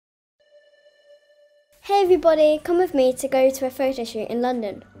Hey everybody, come with me to go to a photo shoot in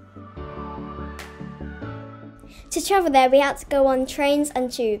London. To travel there we had to go on trains and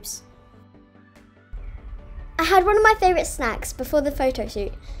tubes. I had one of my favourite snacks before the photo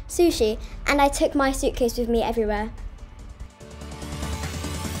shoot, sushi, and I took my suitcase with me everywhere.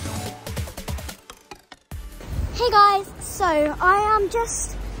 Hey guys, so I am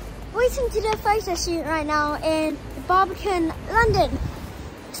just waiting to do a photo shoot right now in the Barbican, London.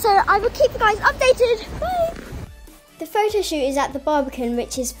 So I will keep you guys updated. Bye! The photo shoot is at the Barbican,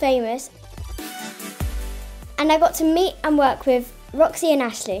 which is famous. And I got to meet and work with Roxy and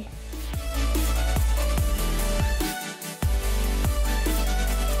Ashley.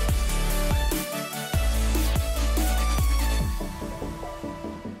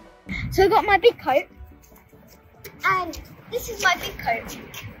 So I got my big coat. And this is my big coat.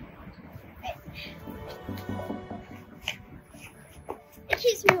 It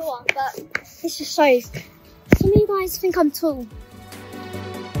keeps me warm, but this just shows. Some of you guys think I'm tall.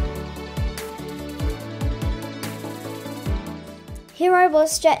 Here I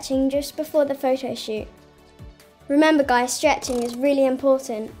was stretching just before the photo shoot. Remember guys, stretching is really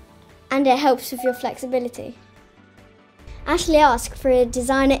important and it helps with your flexibility. Ashley asked for a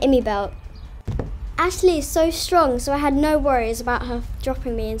designer Immy belt. Ashley is so strong, so I had no worries about her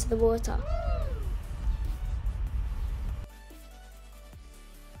dropping me into the water.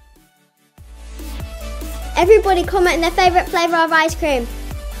 Everybody comment their favourite flavour of ice cream.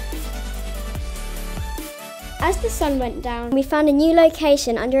 As the sun went down, we found a new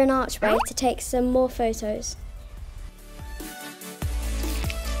location under an archway to take some more photos.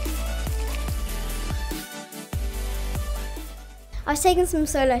 I was taking some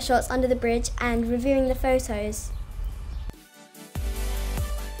solo shots under the bridge and reviewing the photos.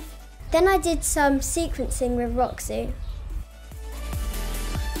 Then I did some sequencing with Roxy.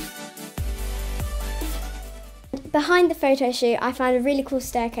 Behind the photo shoot, I found a really cool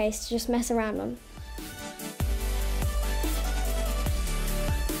staircase to just mess around on.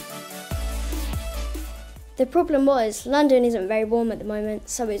 The problem was, London isn't very warm at the moment,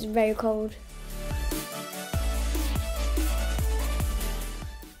 so it's very cold.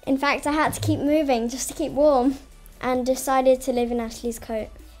 In fact, I had to keep moving just to keep warm and decided to live in Ashley's coat.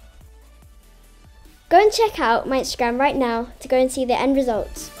 Go and check out my Instagram right now to go and see the end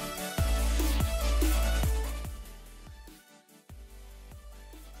results.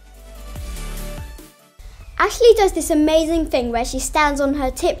 Ashley does this amazing thing where she stands on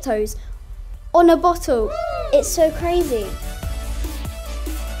her tiptoes on a bottle. It's so crazy.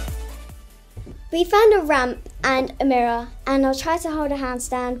 We found a ramp and a mirror, and I'll try to hold a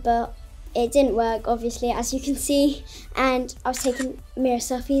handstand, but it didn't work, obviously, as you can see, and I was taking mirror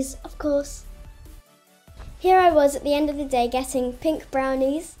selfies, of course. Here I was at the end of the day getting pink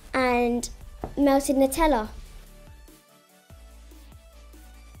brownies and melted Nutella.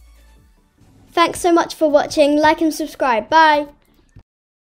 Thanks so much for watching, like and subscribe, bye!